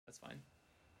That's fine.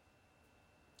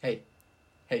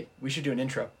 Hey, we should do an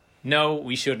intro. No,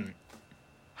 we shouldn't.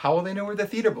 How will they know we're the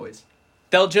Theater Boys?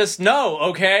 They'll just know,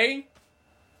 okay?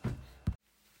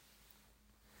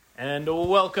 And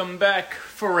welcome back,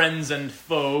 friends and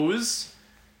foes,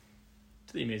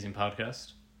 to the amazing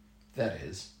podcast, That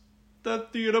is. The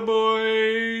Theater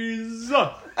Boys!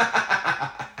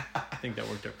 I think that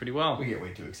worked out pretty well. We get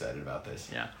way too excited about this.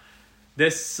 Yeah.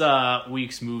 This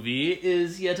week's movie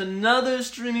is yet another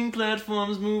streaming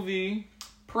platform's movie.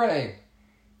 Prey.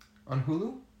 On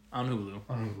Hulu? On Hulu.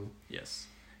 On Hulu. Yes.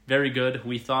 Very good.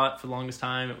 We thought for the longest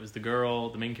time it was the girl.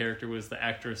 The main character was the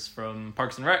actress from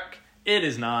Parks and Rec. It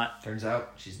is not. Turns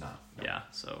out she's not. No. Yeah,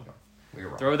 so We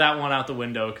were wrong. throw that one out the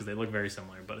window because they look very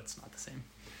similar, but it's not the same.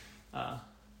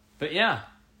 But yeah,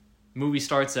 movie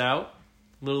starts out,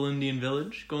 little Indian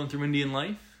village, going through Indian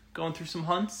life, going through some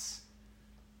hunts.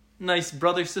 Nice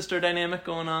brother-sister dynamic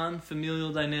going on,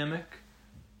 familial dynamic.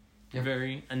 Yep.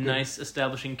 Very nice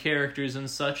establishing characters and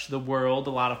such. The world,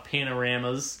 a lot of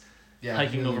panoramas. Yeah,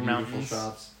 hiking really over beautiful mountains.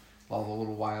 shots. All the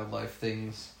little wildlife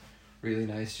things. Really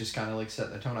nice. Just kind of like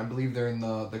set the tone. I believe they're in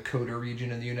the Dakota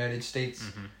region of the United States.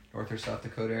 Mm-hmm. North or South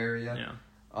Dakota area.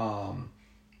 Yeah.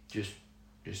 Just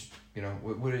you know,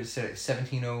 what did it say?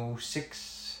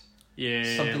 1706?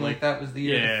 Yeah. Something like that was the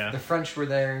year. Yeah. The French were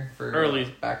there for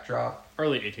Early. backdrop.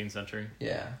 Early 18th century.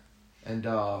 Yeah. And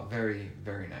very,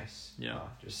 very nice. Yeah.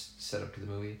 Just set up to the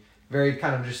movie. Very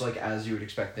kind of just like as you would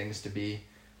expect things to be.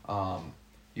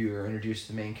 You are introduced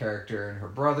to the main character and her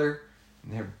brother.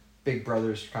 And her big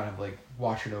brother's kind of like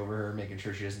watching over her, making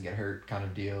sure she doesn't get hurt kind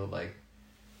of deal. Like,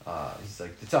 he's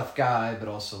like the tough guy, but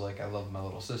also like, I love my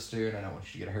little sister and I don't want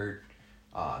you to get hurt.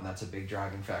 And that's a big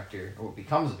driving factor, or it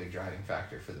becomes a big driving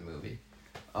factor for the movie.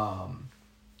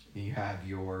 You have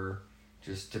your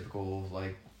just typical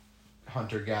like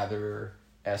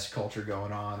hunter-gatherer-esque culture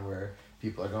going on where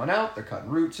people are going out, they're cutting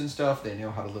roots and stuff, they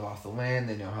know how to live off the land,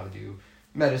 they know how to do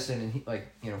medicine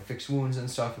and fix wounds and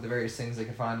stuff with the various things they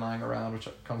can find lying around, which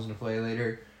comes into play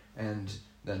later. And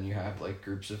then you have like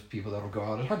groups of people that'll go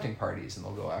out at hunting parties and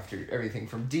they'll go after everything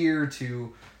from deer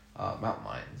to mountain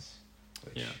lions,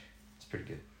 which is pretty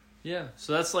good. Yeah,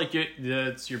 so that's like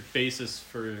that's your basis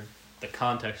for the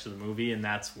context of the movie, and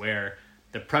that's where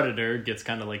the predator gets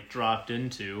kind of like dropped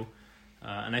into.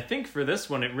 And I think for this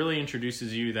one, it really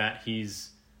introduces you that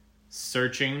he's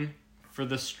searching for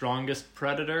the strongest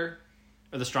predator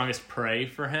or the strongest prey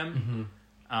for him.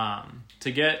 Mm-hmm.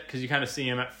 Because you kind of see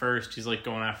him at first, he's like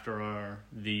going after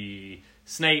the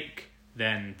snake,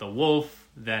 then the wolf,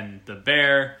 then the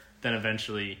bear, then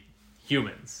eventually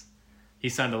humans. He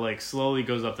kind of like slowly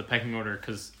goes up the pecking order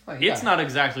because it's not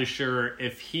exactly sure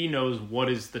if he knows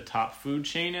what is the top food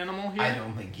chain animal here. I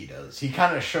don't think he does. He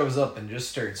kind of shows up and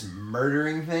just starts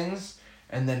murdering things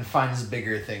and then finds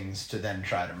bigger things to then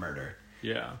try to murder.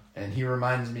 Yeah. And he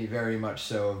reminds me very much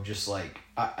so of just like,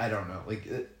 I don't know, like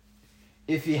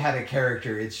if he had a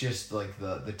character, it's just like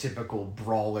the typical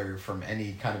brawler from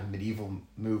any kind of medieval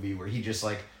movie where he just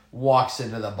like walks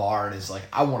into the bar and is like,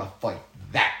 I want to fight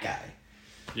that guy.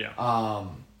 Yeah.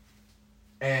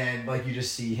 And like you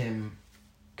just see him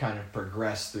kind of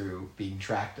progress through being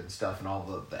tracked and stuff and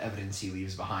all the evidence he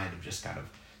leaves behind of just kind of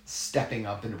stepping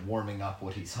up and warming up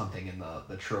what he's hunting and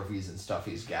the trophies and stuff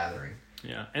he's gathering.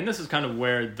 Yeah, and this is kind of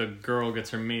where the girl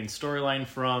gets her main storyline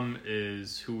from,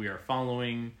 is who we are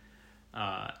following,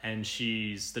 and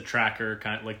she's the tracker,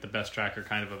 kind of like the best tracker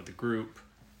kind of the group,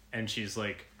 and she's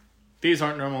like, these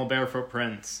aren't normal bear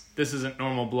footprints, this isn't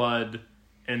normal blood,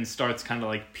 and starts kind of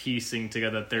like piecing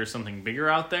together that there's something bigger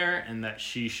out there and that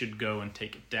she should go and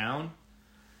take it down.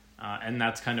 And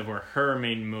that's kind of where her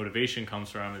main motivation comes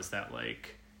from, is that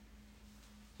like,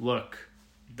 look,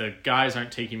 the guys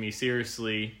aren't taking me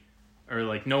seriously, or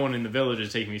like no one in the village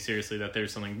is taking me seriously, that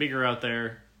there's something bigger out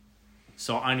there,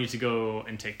 so I need to go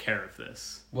and take care of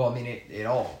this. Well, I mean, it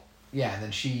all, yeah, and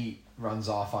then she runs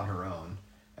off on her own,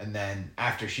 and then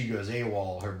after she goes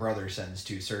AWOL, her brother sends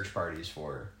 2 search parties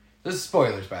for her. This is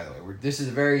spoilers, by the way. This is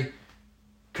a very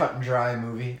cut and dry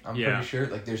movie, I'm pretty sure.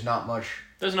 Like, there's not much...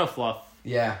 There's no fluff.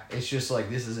 Yeah, it's just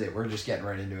like, this is it. We're just getting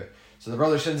right into it. So the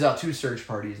brother sends out 2 search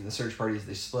parties, and the search parties,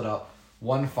 they split up.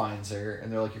 One finds her,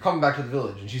 and they're like, you're coming back to the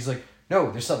village. And she's like,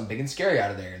 no, there's something big and scary out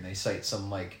of there. And they cite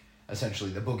some, like, essentially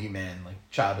the boogeyman, like,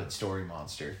 childhood story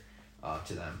monster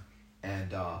to them. And,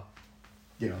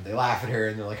 they laugh at her,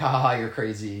 and they're like, ha ha ha, you're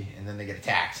crazy. And then they get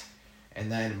attacked. And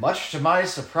then, much to my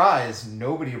surprise,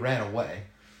 nobody ran away.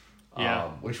 Yeah.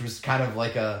 Which was kind of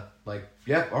like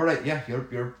yep, all right, yeah,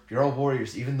 you're all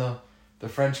warriors. Even the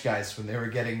French guys, when they were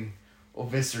getting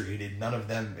eviscerated. None of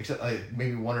them, except like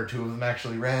maybe one or two of them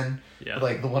actually ran. Yeah. But,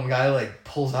 like, the one guy, like,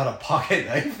 pulls out a pocket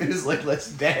knife and is like,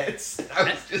 let's dance. And I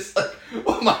was just like,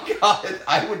 oh my god,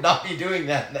 I would not be doing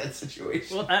that in that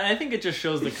situation. Well, I think it just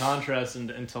shows the contrast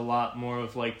into a lot more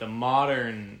of, like, the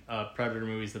modern Predator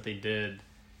movies that they did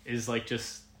is, like,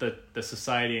 just the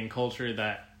society and culture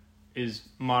that is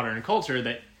modern culture,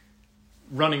 that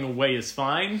running away is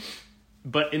fine,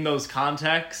 but in those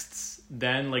contexts,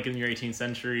 then, like, in your 18th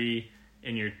century,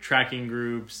 in your tracking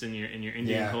groups, in your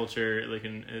Indian culture, like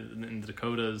in the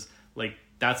Dakotas, like,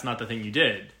 that's not the thing you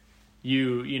did.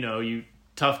 You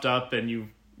toughed up and you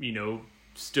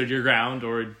stood your ground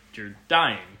or you're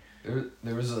dying.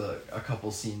 There was a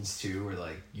couple scenes too where,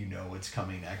 like, you know what's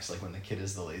coming next, like when the kid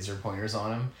has the laser pointers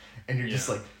on him and you're just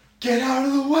like, get out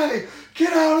of the way,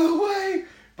 get out of the way.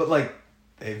 But, like,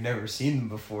 they've never seen them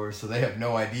before, so they have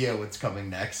no idea what's coming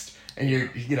next. And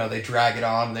they drag it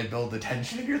on, and they build the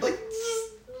tension, and you're like,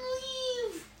 just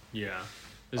leave. Yeah.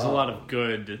 There's a lot of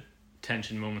good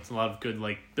tension moments, a lot of good,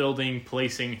 like, building,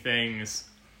 placing things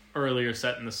earlier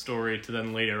set in the story to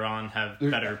then later on have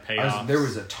better payoffs. There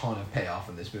was a ton of payoff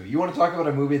in this movie. You want to talk about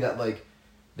a movie that, like,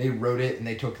 they wrote it and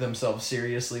they took themselves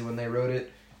seriously when they wrote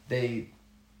it?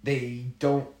 They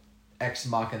don't ex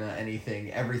machina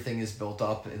anything. Everything is built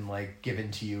up and, like,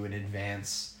 given to you in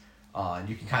advance. And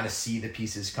you can kind of see the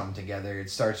pieces come together. It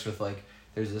starts with, like,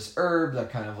 there's this herb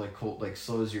that kind of, like,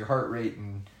 slows your heart rate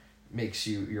and makes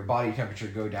your body temperature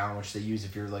go down, which they use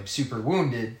if you're, like, super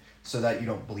wounded so that you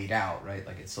don't bleed out, right?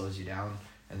 Like, it slows you down.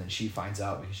 And then she finds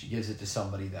out because she gives it to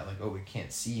somebody that, like, we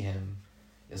can't see him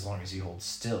as long as he holds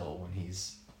still when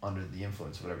he's under the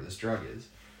influence of whatever this drug is.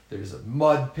 There's a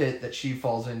mud pit that she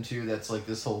falls into that's, like,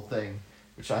 this whole thing,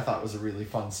 which I thought was a really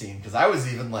fun scene because I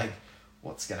was even like,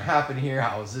 what's gonna happen here?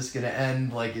 How is this gonna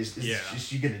end? Like, is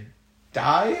she gonna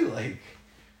die? Like,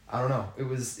 I don't know. It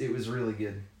was really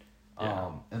good.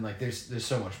 Yeah. And, like, there's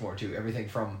so much more too. Everything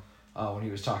from when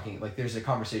he was talking, like, there's a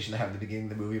conversation they have at the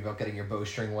beginning of the movie about getting your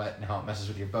bowstring wet and how it messes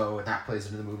with your bow, and that plays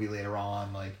into the movie later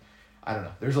on. Like, I don't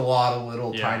know. There's a lot of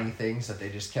little tiny things that they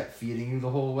just kept feeding you the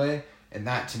whole way. And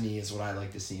that, to me, is what I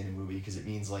like to see in a movie, because it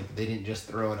means, like, they didn't just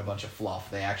throw in a bunch of fluff.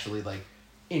 They actually, like,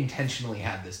 intentionally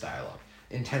had this dialogue,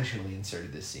 intentionally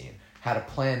inserted this scene, had a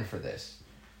plan for this,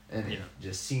 and it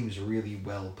just seems really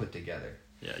well put together.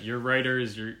 Yeah, your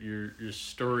writers, your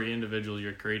story individuals,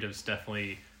 your creatives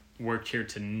definitely worked here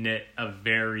to knit a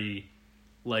very,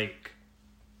 like,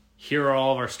 here are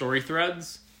all of our story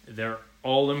threads. They're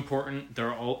all important.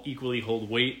 They're all equally hold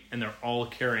weight, and they're all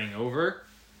carrying over.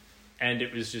 And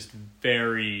it was just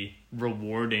very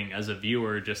rewarding as a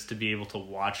viewer just to be able to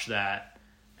watch that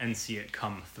and see it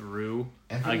come through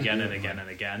again and again and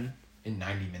again. In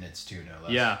 90 minutes too, no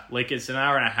less. Yeah, like, it's an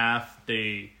hour and a half.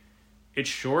 It's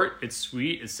short, it's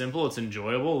sweet, it's simple, it's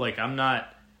enjoyable. Like,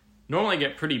 normally I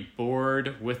get pretty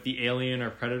bored with the Alien or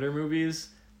Predator movies.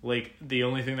 Like, the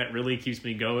only thing that really keeps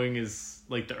me going is,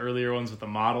 like, the earlier ones with the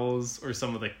models or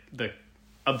some of the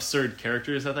absurd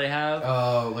characters that they have.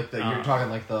 Oh, like you're talking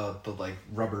like the like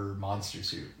rubber monster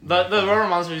suit. The rubber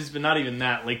monster suits, but not even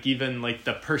that. Like, even, like,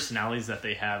 the personalities that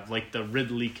they have, like the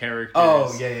Ridley characters.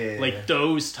 Oh, yeah. Like,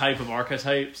 those type of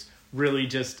archetypes really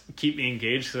just keep me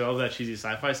engaged with all that cheesy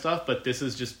sci-fi stuff. But this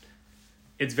is just,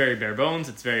 it's very bare bones.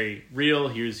 It's very real.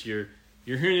 Here's your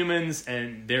humans,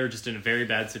 and they're just in a very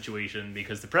bad situation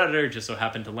because the Predator just so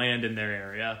happened to land in their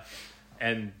area,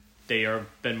 and they are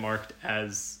been marked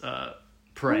as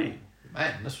prey. Ooh,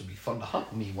 man, this would be fun to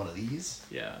hunt me one of these.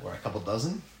 Yeah. Or a couple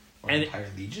dozen. Or an entire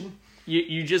legion.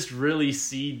 You just really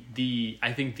see the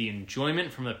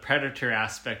enjoyment from the Predator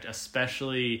aspect,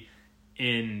 especially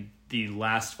in the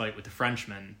last fight with the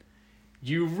Frenchman.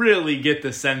 You really get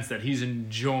the sense that he's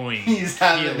enjoying. He's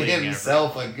having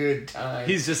himself a good time.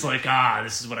 He's just like,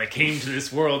 this is what I came to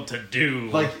this world to do.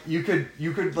 Like, you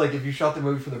could like, if you shot the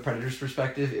movie from the Predator's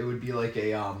perspective, it would be like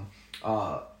a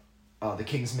the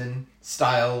Kingsman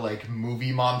style, like,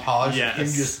 movie montage of him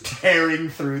just tearing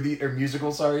through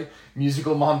musical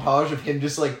montage of him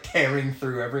just, like, tearing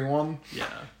through everyone. Yeah.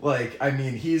 Like, I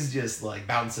mean, he's just, like,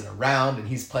 bouncing around and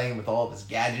he's playing with all of his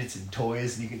gadgets and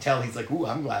toys, and you can tell he's like, ooh,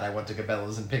 I'm glad I went to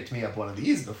Cabela's and picked me up one of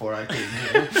these before I came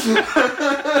here.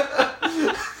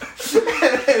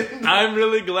 I'm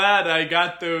really glad I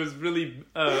got those really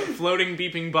floating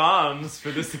beeping bombs for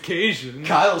this occasion.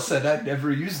 Kyle said I'd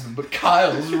never use them, but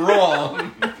Kyle's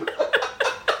wrong.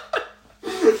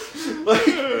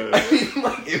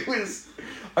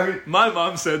 My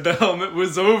mom said the helmet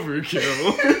was overkill.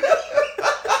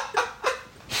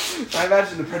 I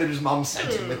imagine the Predator's mom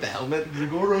sent him with the helmet. He's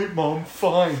like, alright, Mom,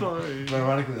 fine. But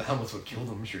ironically, the helmet's what killed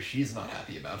him. I'm sure she's not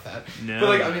happy about that. No. But,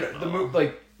 like, I mean,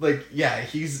 like, yeah,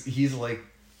 he's like,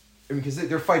 I mean, because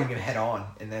they're fighting him head on,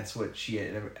 and that's what she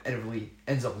inevitably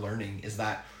ends up learning, is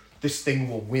that this thing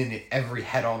will win every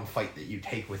head on fight that you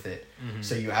take with it. Mm-hmm.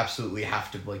 So you absolutely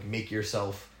have to like make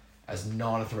yourself as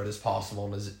non-threat as possible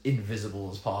and as invisible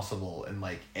as possible, and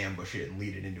like ambush it and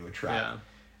lead it into a trap.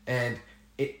 Yeah. And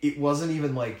it wasn't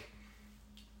even like,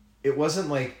 it wasn't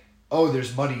like, oh,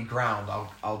 there's muddy ground,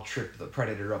 I'll trip the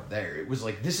predator up there. It was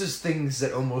like, this is things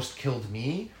that almost killed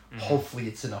me. Mm-hmm. Hopefully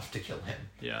it's enough to kill him.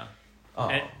 Yeah.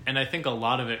 And I think a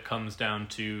lot of it comes down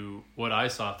to what I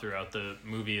saw throughout the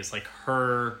movie is like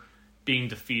her being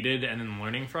defeated and then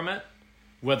learning from it.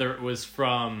 Whether it was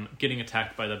from getting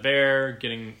attacked by the bear,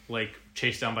 getting like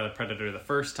chased down by the predator the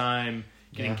first time,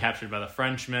 getting captured by the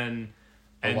Frenchman,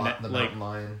 and the mountain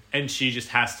lion. And she just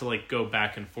has to like go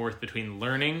back and forth between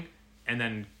learning and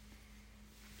then,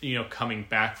 you know, coming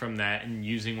back from that and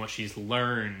using what she's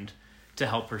learned to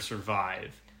help her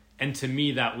survive. And to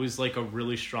me, that was like a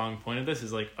really strong point of this,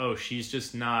 is like, oh, she's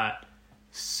just not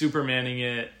Supermaning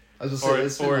it,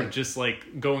 or just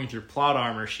like going through plot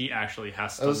armor. She actually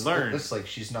has to learn. It's like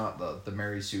she's not the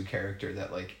Mary Sue character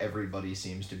that like everybody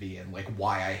seems to be, and like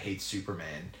why I hate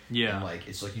Superman. Yeah, and like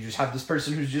it's like you just have this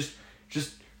person who's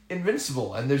just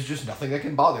invincible, and there's just nothing that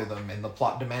can bother them, and the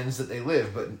plot demands that they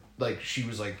live. But like she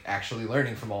was like actually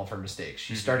learning from all of her mistakes.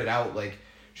 She started out like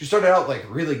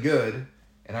really good.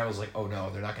 And I was like, oh no,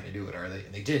 they're not going to do it, are they?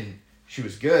 And they didn't. She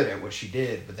was good at what she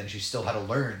did, but then she still had to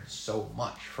learn so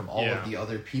much from all of the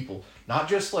other people. Not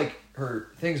just like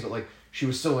her things, but like she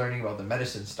was still learning about the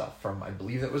medicine stuff from, I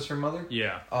believe that was her mother.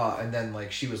 Yeah. And then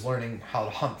like she was learning how to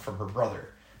hunt from her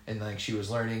brother. And like she was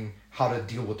learning how to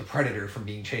deal with the predator from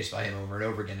being chased by him over and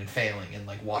over again and failing, and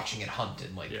like watching it hunt,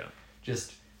 and like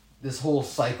just this whole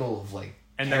cycle of like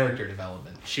character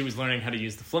development. She was learning how to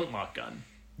use the flintlock gun.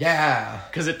 Yeah.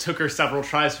 Because it took her several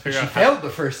tries to figure out. She failed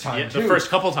the first time, too. The first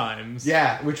couple times.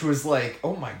 Yeah, which was like,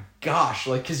 oh my gosh.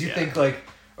 Like, because you think like,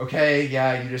 okay,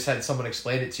 yeah, you just had someone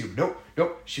explain it to you.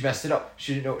 Nope, she messed it up.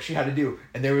 She didn't know what she had to do.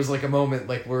 And there was like a moment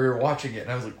like where we were watching it,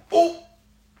 and I was like, oh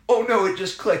no, it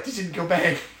just clicked. It didn't go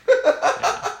bang.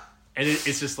 And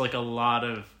it's just like a lot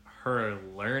of her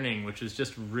learning, which is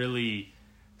just really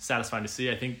satisfying to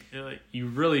see. I think you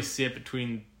really see it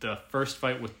between the first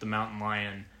fight with the mountain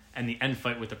lion and the end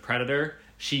fight with the predator.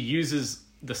 She uses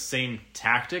the same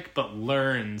tactic, but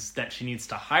learns that she needs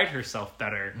to hide herself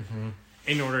better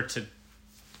in order to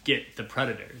get the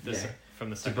predator from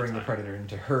the second to bring time. The predator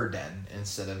into her den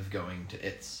instead of going to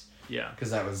its. Yeah,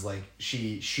 because that was like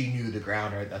she knew the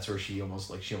ground, right? That's where she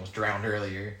almost drowned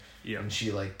earlier. Yeah, and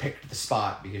she like picked the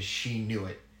spot because she knew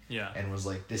it. Yeah, and was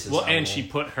like, this is she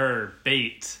put her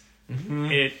bait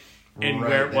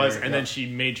where it was, and then she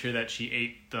made sure that she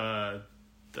ate the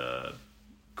blood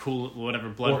Kool-Aid. I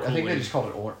think they just called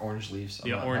it orange leaves.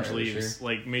 Orange leaves. Sure.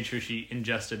 Like, made sure she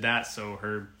ingested that so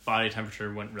her body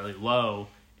temperature went really low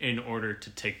in order to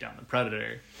take down the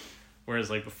predator. Whereas,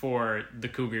 like, before, the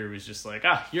cougar was just like,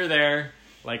 you're there.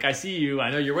 Like, I see you.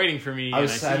 I know you're waiting for me. I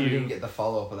was sad we didn't get the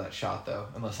follow-up of that shot, though,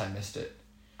 unless I missed it.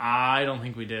 I don't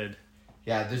think we did.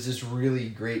 Yeah, there's this really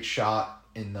great shot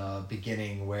in the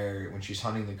beginning where when she's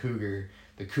hunting the cougar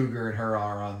and her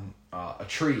are on a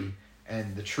tree,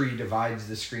 and the tree divides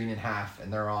the screen in half,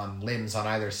 and they're on limbs on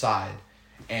either side.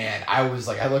 And I was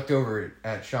like, I looked over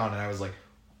at Sean, and I was like,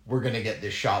 we're going to get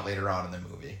this shot later on in the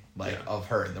movie, of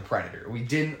her and the predator. We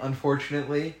didn't,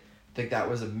 unfortunately. I think that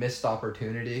was a missed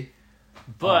opportunity.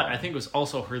 But I think it was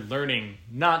also her learning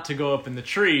not to go up in the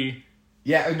tree.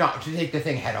 Yeah, not to take the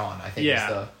thing head on, I think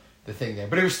is the thing there.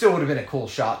 But it still would have been a cool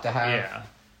shot to have. Yeah.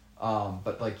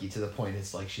 But like to the point,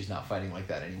 it's like she's not fighting like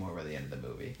that anymore by the end of the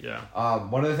movie. Yeah.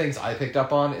 One of the things I picked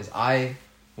up on is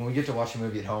when we get to watch a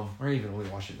movie at home, or even when we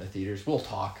watch it in the theaters, we'll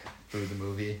talk through the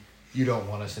movie. You don't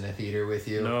want us in a theater with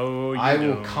you. No, I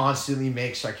will constantly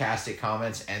make sarcastic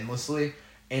comments endlessly.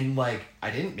 And like,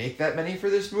 I didn't make that many for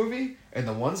this movie, and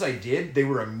the ones I did, they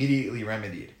were immediately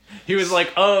remedied. He was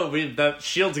like, that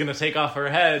shield's gonna take off her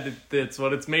head. That's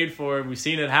what it's made for. We've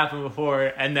seen it happen before.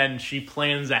 And then she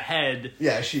plans ahead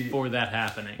for that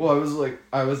happening. Well, I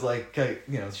was like,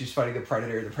 she's fighting the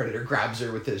predator. The predator grabs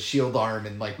her with his shield arm,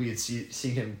 and like we had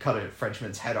seen him cut a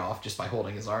Frenchman's head off just by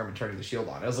holding his arm and turning the shield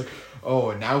on. I was like,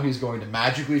 and now he's going to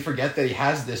magically forget that he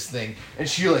has this thing. And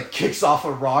she like kicks off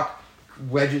a rock,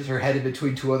 wedges her head in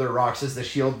between two other rocks as the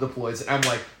shield deploys, and I'm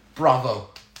like, bravo.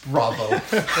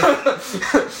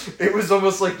 It was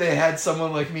almost like they had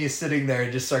someone like me sitting there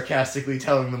and just sarcastically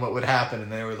telling them what would happen,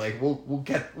 and they were like, we'll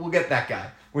get that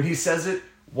guy. When he says it,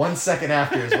 1 second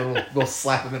after is when we'll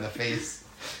slap him in the face.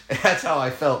 And that's how I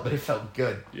felt, but it felt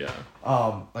good. Yeah.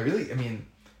 You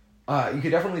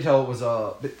could definitely tell it was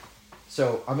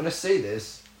so I'm gonna say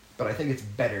this, but I think it's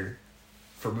better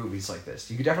for movies like this.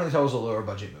 You could definitely tell it was a lower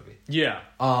budget movie. Yeah.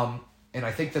 And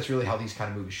I think that's really how these kind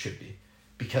of movies should be,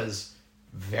 because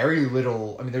very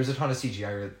little. I mean, there's a ton of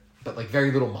CGI, but like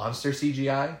very little monster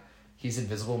CGI. He's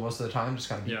invisible most of the time, just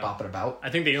kind of bopping about.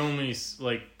 I think the only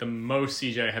the most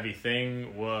CGI heavy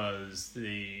thing was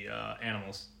the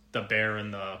animals, the bear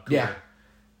and the cougar.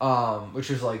 Yeah.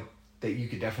 Which was like that you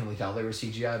could definitely tell they were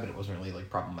CGI, but it wasn't really like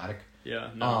problematic.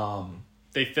 Yeah. No.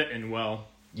 They fit in well.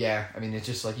 Yeah, I mean, it's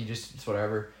just like it's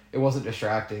whatever. It wasn't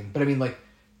distracting, but I mean, like,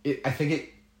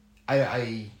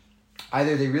 I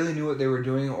either they really knew what they were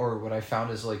doing, or what I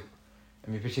found is like, I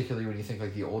mean, particularly when you think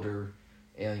like the older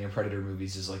Alien and Predator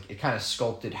movies, is like it kind of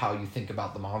sculpted how you think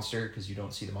about the monster, because you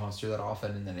don't see the monster that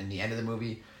often, and then in the end of the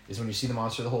movie is when you see the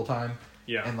monster the whole time.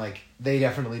 Yeah. And like they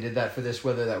definitely did that for this,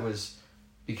 whether that was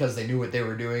because they knew what they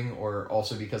were doing, or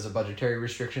also because of budgetary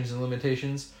restrictions and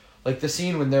limitations. Like the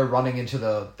scene when they're running into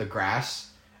the grass,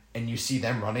 and you see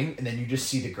them running, and then you just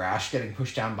see the grass getting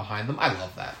pushed down behind them. I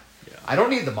love that. Yeah. I don't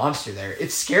need the monster there.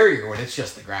 It's scarier when it's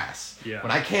just the grass. Yeah.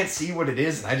 When I can't see what it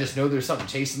is, and I just know there's something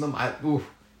chasing them,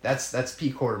 that's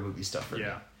peak horror movie stuff for me.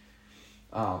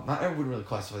 I wouldn't really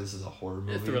classify this as a horror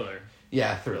movie. A thriller.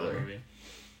 Yeah, thriller. Movie.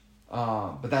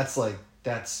 But that's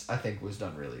I think was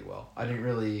done really well. I didn't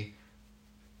really.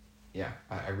 Yeah,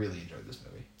 I really enjoyed this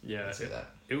movie. Yeah, I'd say that.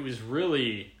 It was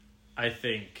really, I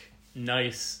think,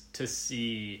 nice to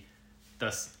see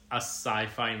a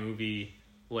sci-fi movie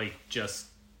like just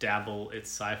dabble its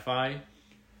sci-fi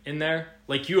in there.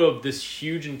 Like you have this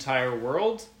huge entire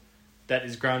world that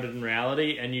is grounded in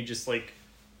reality, and you just like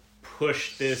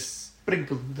push this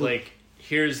like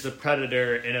here's the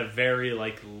Predator in a very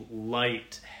like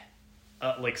light,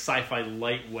 like sci-fi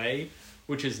light way,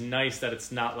 which is nice that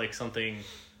it's not like something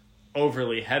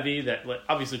overly heavy. That like,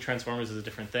 obviously Transformers is a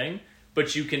different thing,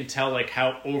 but you can tell like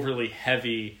how overly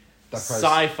heavy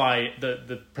sci-fi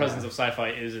the presence of sci-fi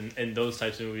is in those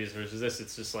types of movies versus this.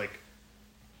 It's just like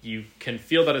you can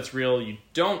feel that it's real. You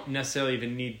don't necessarily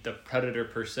even need the Predator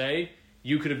per se.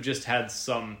 You could have just had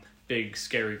some big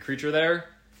scary creature there,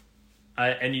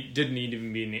 and you didn't need to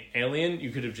even be an alien. You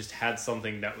could have just had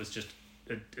something that was just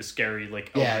a scary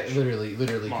like literally could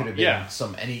have been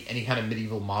some any kind of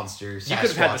medieval monster. Sasquatch. You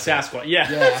could have had the Sasquatch.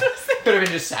 Yeah. Could have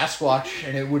been just Sasquatch,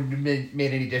 and it wouldn't have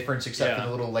made any difference except for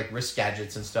the little like wrist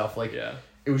gadgets and stuff. Like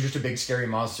it was just a big scary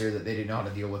monster that they didn't know how to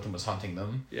deal with and was hunting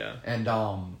them. Yeah. And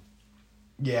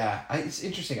it's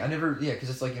interesting. I never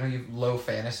because it's like, you know, you have low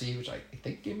fantasy, which I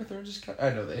think Game of Thrones is I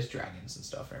know there's dragons and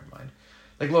stuff. Never mind.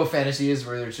 Like low fantasy is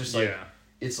where there's just like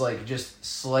it's like just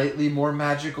slightly more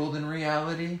magical than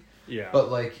reality. Yeah. But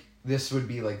like this would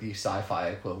be like the sci-fi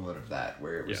equivalent of that,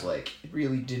 where it was like it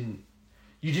really didn't.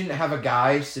 You didn't have a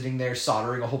guy sitting there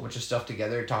soldering a whole bunch of stuff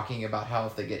together, talking about how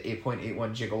if they get 8.81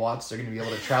 gigawatts, they're going to be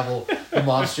able to travel the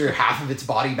monster half of its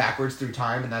body backwards through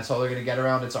time, and that's all they're going to get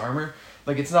around its armor.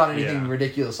 Like it's not anything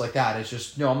ridiculous like that. It's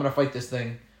just no, I'm going to fight this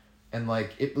thing, and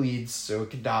like it bleeds so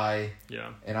it can die. Yeah.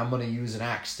 And I'm going to use an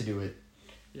axe to do it.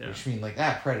 Yeah. Which means like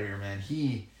that Predator, man,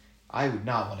 I would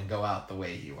not want to go out the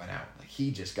way he went out. Like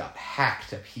he just got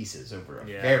hacked to pieces over a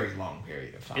very long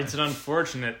period of time. It's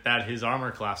unfortunate that his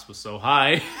armor class was so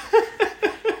high.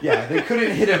 Yeah, they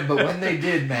couldn't hit him, but when they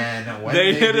did, man,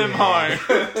 they hit him hard.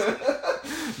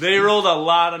 They rolled a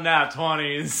lot of nat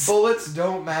 20s. Bullets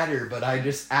don't matter, but I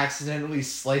just accidentally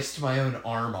sliced my own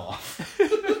arm off.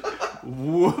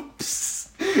 Whoops.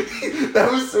 That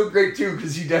was so great too,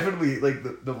 because you definitely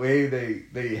like the way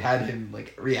they had him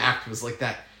like react was like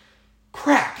that.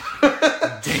 Crap!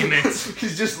 Damn it!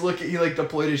 He's just he like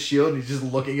deployed his shield and he's just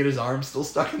looking at his arm still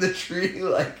stuck in the tree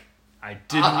like. I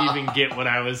didn't even get what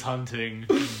I was hunting.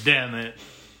 Damn it!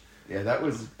 Yeah, that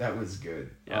was good.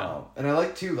 Yeah, and I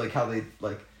like too like how they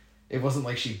like it wasn't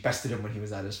like she bested him when he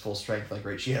was at his full strength. Like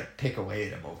right, she had to pick away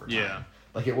at him over time. Yeah,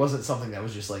 like it wasn't something that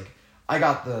was just like I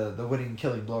got the winning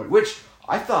killing blow, which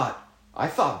I thought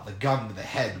the gun to the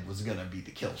head was gonna be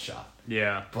the kill shot.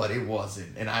 Yeah. But it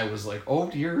wasn't. And I was like, oh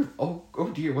dear,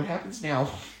 what happens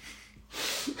now?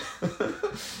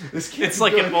 It's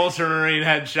like an ultramarine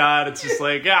headshot. It's just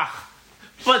like,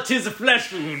 but 'tis a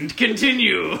flesh wound.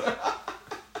 Continue.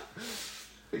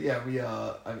 But yeah,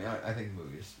 I think the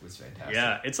movie was fantastic.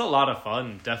 Yeah, it's a lot of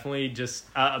fun. Definitely just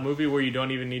a movie where you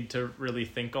don't even need to really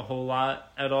think a whole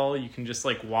lot at all. You can just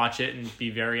like watch it and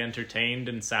be very entertained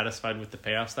and satisfied with the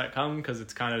payoffs that come, because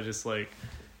it's kind of just like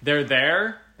they're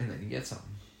there. And then you get something.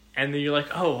 And then you're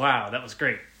like, oh, wow, that was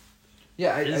great.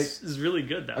 Yeah, it's really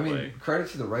good that way. I mean, credit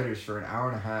to the writers for an hour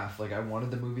and a half. Like, I wanted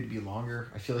the movie to be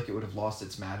longer. I feel like it would have lost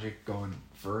its magic going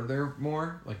further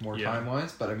more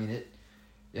time-wise. But, I mean,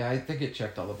 I think it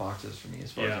checked all the boxes for me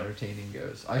as far as entertaining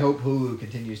goes. I hope Hulu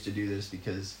continues to do this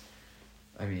because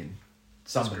I mean,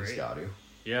 somebody's great. got to.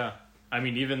 Yeah. I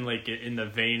mean, even like in the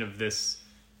vein of this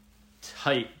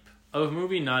type of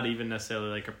movie, not even necessarily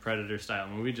like a Predator style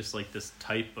movie, just like this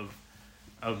type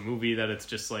of movie that it's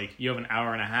just like you have an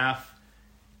hour and a half,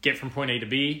 get from point A to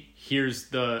B. Here's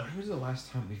the. When was the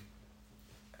last time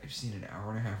I've seen an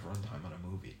hour and a half runtime on a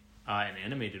movie? An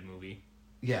animated movie.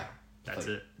 Yeah. That's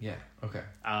it. Yeah. Okay.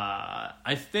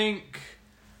 I think.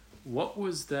 What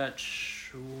was that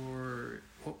short?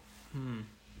 I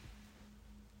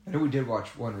know we did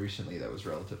watch one recently that was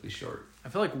relatively short. I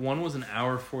feel like one was an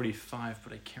hour 45,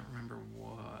 but I can't remember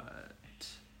what.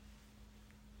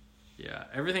 Yeah,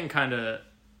 everything kind of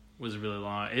was really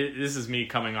long. This is me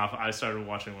coming off. I started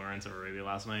watching Lawrence of Arabia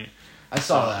last night. I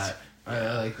saw that.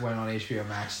 I went on HBO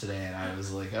Max today, and I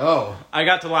was like, "Oh!" I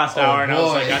got to the last hour, and I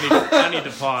was like, "I need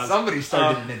to pause." Somebody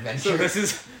started an adventure. So this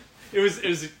is. It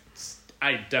was.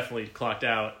 I definitely clocked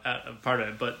out a part of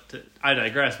it, but I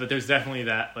digress. But there's definitely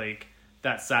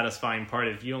that satisfying part.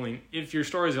 If your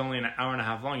story is only an hour and a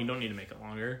half long, you don't need to make it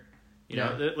longer. You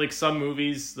know, like some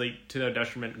movies, like to their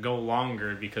detriment, go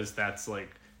longer because that's like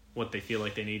what they feel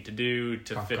like they need to do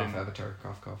to fit in Avatar,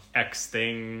 cough. X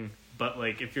thing. But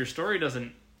like, if your story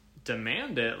doesn't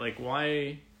demand it, like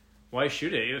why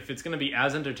shoot it? If it's going to be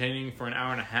as entertaining for an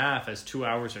hour and a half as 2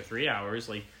 hours or 3 hours,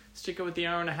 like stick it with the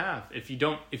hour and a half. If you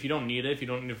don't need it, if you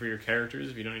don't need it for your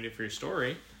characters, if you don't need it for your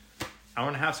story, hour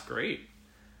and a half's great.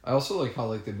 I also like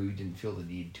how the movie didn't feel the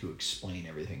need to explain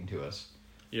everything to us.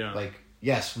 Yeah. Like,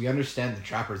 yes, we understand the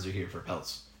trappers are here for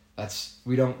pelts.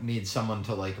 We don't need someone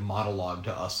to monologue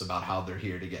to us about how they're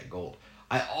here to get gold.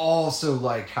 I also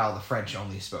like how the French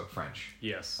only spoke French.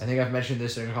 Yes. I think I've mentioned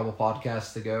this in a couple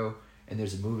podcasts ago, and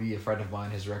there's a movie a friend of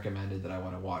mine has recommended that I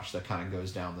want to watch that kind of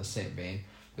goes down the same vein.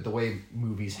 But the way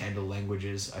movies handle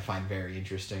languages, I find very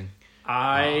interesting.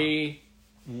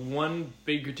 One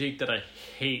big critique that I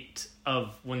hate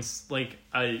of when like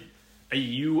a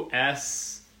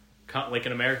U.S. like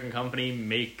an American company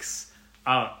makes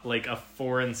like a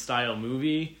foreign style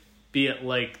movie, be it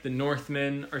like The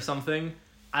Northman or something,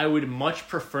 I would much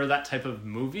prefer that type of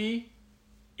movie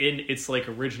in its like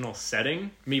original setting.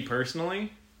 Me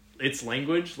personally, its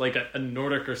language, like a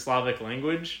Nordic or Slavic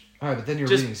language. All right, but then you're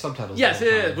reading subtitles. Yes, it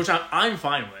is, which I'm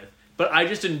fine with. But I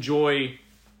just enjoy.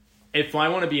 If I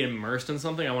want to be immersed in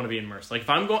something, I want to be immersed. Like if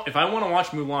I want to watch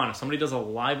Mulan, if somebody does a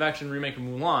live action remake of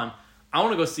Mulan, I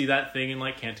want to go see that thing in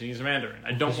like Cantonese or Mandarin.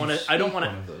 I don't want to. One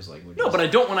of those languages. No, but I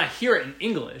don't want to hear it in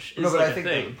English. No, but I think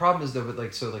the problem is though, but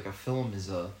a film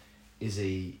is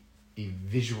a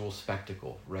visual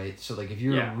spectacle, right? So like if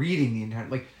you're reading the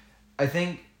entire I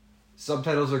think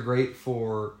subtitles are great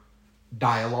for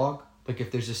dialogue. Like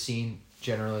if there's a scene,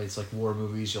 generally it's like war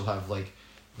movies, you'll have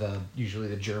usually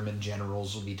the German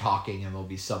generals will be talking and there'll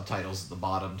be subtitles at the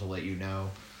bottom to let you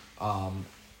know.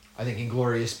 I think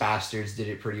Inglourious Bastards did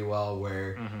it pretty well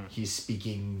where he's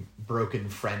speaking broken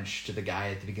French to the guy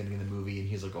at the beginning of the movie and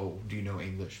he's like, "Oh, do you know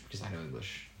English?" Because I know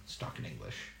English. It's talking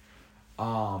English.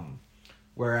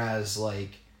 Whereas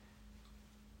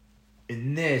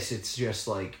in this, it's just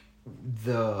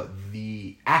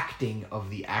the acting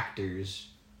of the actors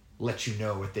let you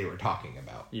know what they were talking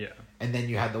about. Yeah. And then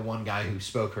you had the one guy who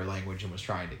spoke her language and was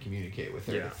trying to communicate with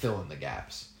her to fill in the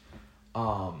gaps.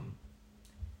 And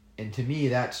to me,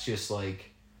 that's just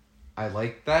I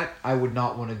like that. I would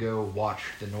not want to go watch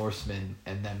The Norseman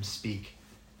and them speak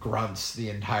grunts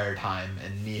the entire time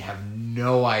and me have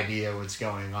no idea what's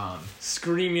going on.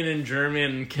 Screaming in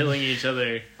German, killing each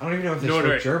other. I don't even know if they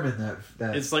spoke German.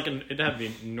 That it's like it'd have to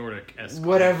be Nordic-esque.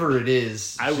 Whatever it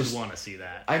is. I would want to see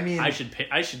that. I mean, I should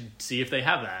see if they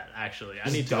have that, actually. I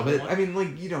need to dub it. I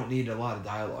mean, you don't need a lot of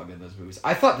dialogue in those movies.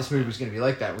 I thought this movie was going to be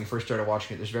like that when we first started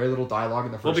watching it. There's very little dialogue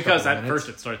in the first Well, because at first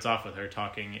it starts off with her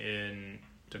talking in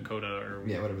Dakota or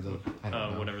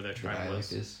whatever their tribe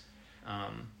was.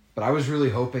 But I was really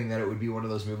hoping that it would be one of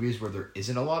those movies where there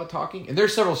isn't a lot of talking. And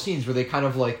there's several scenes where they kind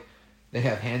of they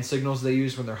have hand signals they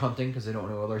use when they're hunting because they don't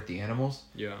want to alert the animals.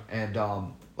 Yeah. And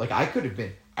I would have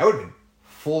been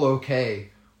full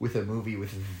okay with a movie with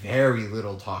very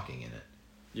little talking in it.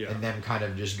 Yeah. And them kind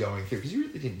of just going through because you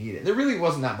really didn't need it. There really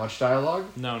wasn't that much dialogue.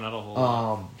 No, not a whole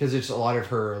lot. Because it's a lot of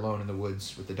her alone in the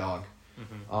woods with the dog.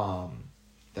 Mm-hmm.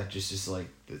 That just is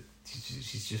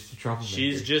she's just a troublemaker.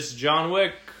 She's just John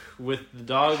Wick. With the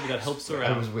dog that helps her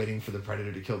out. I was waiting for the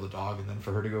Predator to kill the dog and then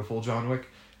for her to go full John Wick.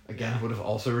 Again, would have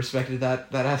also respected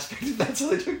that aspect. That's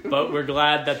how they took the But movie. We're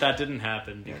glad that didn't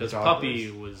happen because Puppy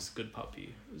was good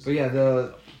Puppy. But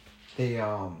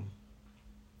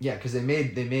because they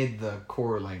made the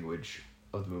core language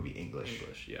of the movie English.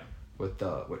 With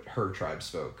what her tribe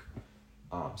spoke.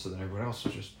 So then everyone else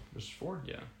was just foreign.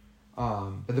 Yeah.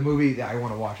 But the movie that I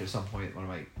want to watch at some point, one of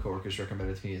my coworkers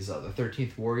recommended to me, is The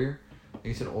 13th Warrior. I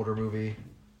think it's an older movie.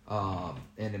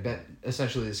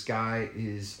 Essentially this guy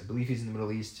I believe he's in the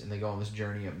Middle East, and they go on this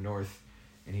journey up north,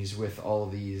 and he's with all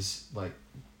of these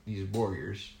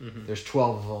warriors. Mm-hmm. There's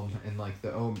 12 of them, and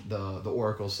the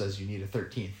oracle says you need a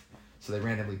 13th. So they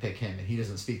randomly pick him, and he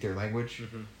doesn't speak their language.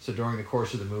 Mm-hmm. So during the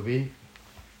course of the movie,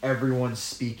 everyone's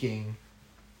speaking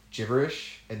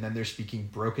gibberish, and then they're speaking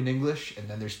broken English, and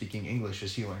then they're speaking English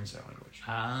as he learns their language.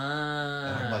 Ah.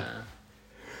 And I'm like...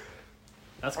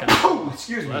 That's kind of...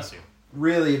 excuse me. Bless you.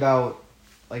 Really about...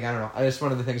 I don't know. I just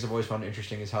one of the things I've always found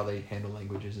interesting is how they handle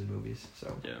languages in movies.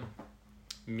 So yeah.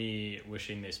 Me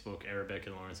wishing they spoke Arabic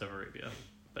in Lawrence of Arabia.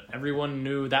 But everyone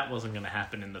knew that wasn't going to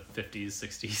happen in the 50s,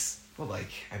 60s. Well,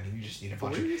 you just need a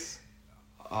bunch of...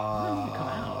 I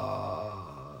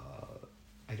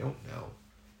don't know.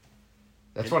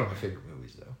 That's one of my favorite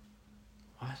movies, though.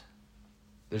 What?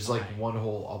 There's one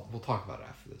whole... we'll talk about it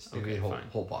after this. Maybe a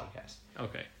whole podcast.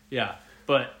 Okay. Yeah.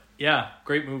 But, yeah,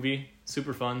 great movie.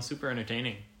 Super fun. Super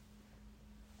entertaining.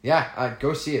 Yeah,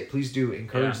 go see it. Please do.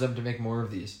 Encourage them to make more of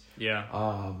these. Yeah.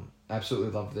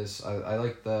 Absolutely love this. I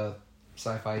like the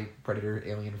sci-fi Predator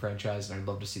Alien franchise, and I'd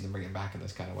love to see them bring it back in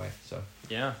this kind of way. So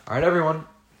yeah. All right, everyone.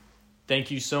 Thank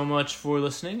you so much for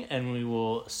listening, and we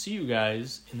will see you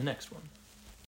guys in the next one.